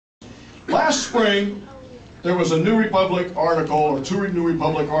Last spring, there was a New Republic article, or two New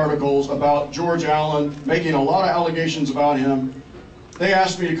Republic articles about George Allen, making a lot of allegations about him. They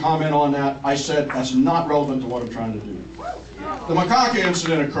asked me to comment on that. I said, that's not relevant to what I'm trying to do. The Macaca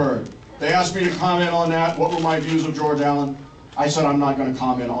incident occurred. They asked me to comment on that. What were my views of George Allen? I said, I'm not going to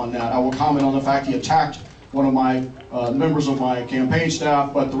comment on that. I will comment on the fact he attacked one of my members of my campaign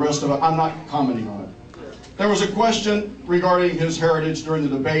staff, but the rest of it, I'm not commenting on it. There was a question regarding his heritage during the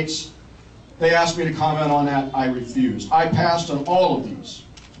debates. They asked me to comment on that. I refused. I passed on all of these,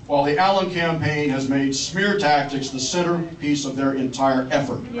 while the Allen campaign has made smear tactics the centerpiece of their entire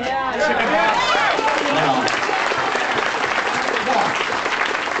effort. Yeah. Now,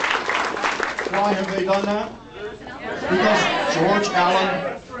 why have they done that? Because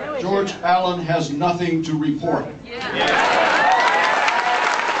George Allen has nothing to report. He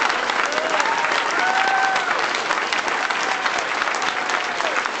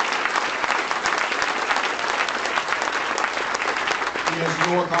has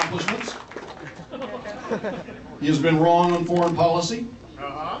no accomplishments. He has been wrong on foreign policy.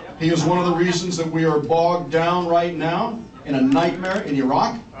 He is one of the reasons that we are bogged down right now in a nightmare in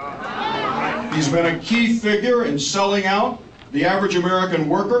Iraq. He's been a key figure in selling out the average American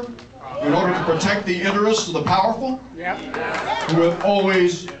worker in order to protect the interests of the powerful, who have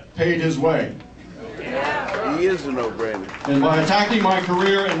always paid his way. He is a no-brainer. And by attacking my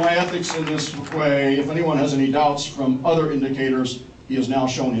career and my ethics in this way, if anyone has any doubts from other indicators, he has now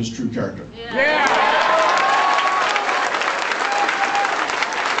shown his true character.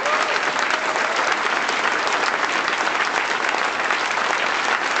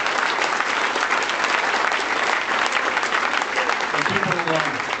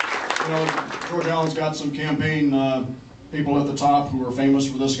 George Allen's got some campaign people at the top who are famous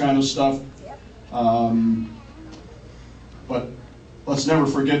for this kind of stuff. But let's never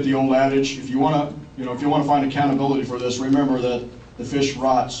forget the old adage: if you want to find accountability for this, remember that the fish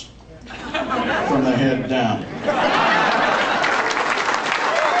rots from the head down.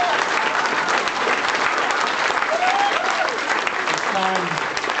 It's time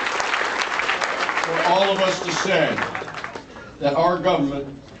for all of us to say that our government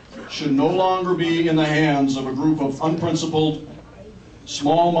should no longer be in the hands of a group of unprincipled,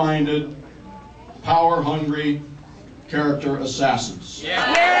 small-minded, power-hungry character assassins.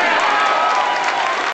 Yeah.